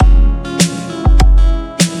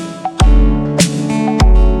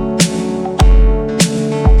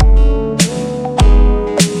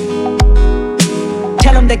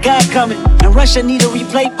Russia need a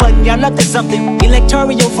replay button, y'all up to something.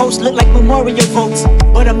 Electoral votes look like memorial votes,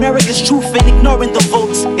 but America's truth ain't ignoring the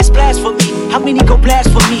votes. It's blasphemy, how many go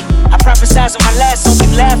blasphemy? I prophesied on my last song,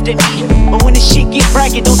 you laughed at me. But when the shit get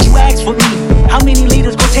bragging, don't you ask for me? How many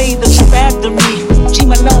leaders go tell you the truth after me? G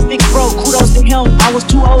my love, big bro, kudos to him. I was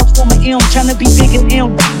too old for my M, tryna be big and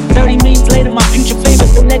M. 30 minutes later, my future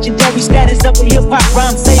favors the legendary status of a hip-hop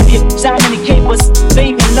rhyme savior. Signing the capers,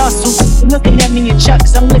 fame and lawsuits. Looking at me in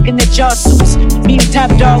chucks, I'm looking at y'all suits. Me and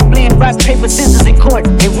Top Dog playing rock, paper, scissors in court.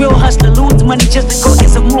 A real hustler lose money just to go get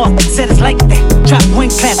some more. Said it's like that. Drop one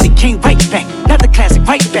classic, came right back. Another classic,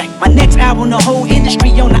 right back. My next album, the whole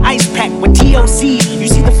industry on the ice pack. With TOC, you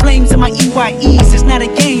see the flames in my EYEs. It's not a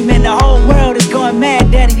game, and the whole world is going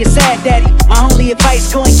mad, daddy. You're sad, daddy. My only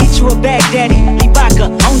advice, go and get you a bag, daddy.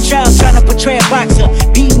 Ibaka, on trial, trying to portray a boxer.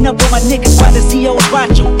 Beating up on my niggas while the COs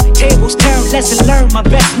watch them. Tables turn, lesson learned, my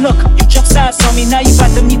best look. You jump sides on me, now you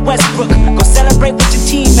about to meet Westbrook. Go celebrate with your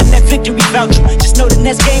team and that victory vouch you. Just know the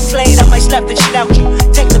next game played, I might slap the shit out you.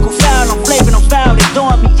 Technical foul, I'm flavor, I'm foul. They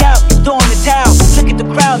throwing me out, you throwing the towel. Look at the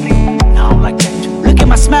crowd, no, I don't like that. Look at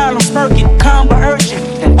my smile, I'm smirking, calm but urgent.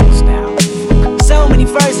 That goes down. So many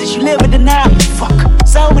verses, you live in denial. Fuck.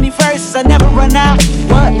 So many verses, I never run out.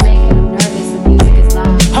 What?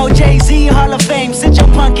 Oh, Jay-Z, Hall of Fame, sit your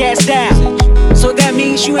punk ass down. So that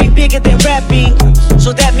means you ain't bigger than rapping.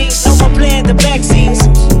 So that means no more playing the back scenes.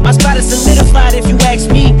 My spot is solidified if you ask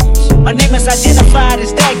me. My name is identified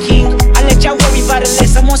as that king. I let y'all worry about the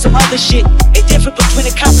list, I'm on some other shit. It's different between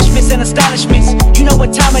accomplishments and astonishments. You know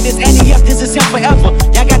what time it is, Andy F, this is him forever.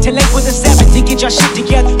 Y'all got till late with the 7th to get y'all shit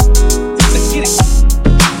together. Let's get it.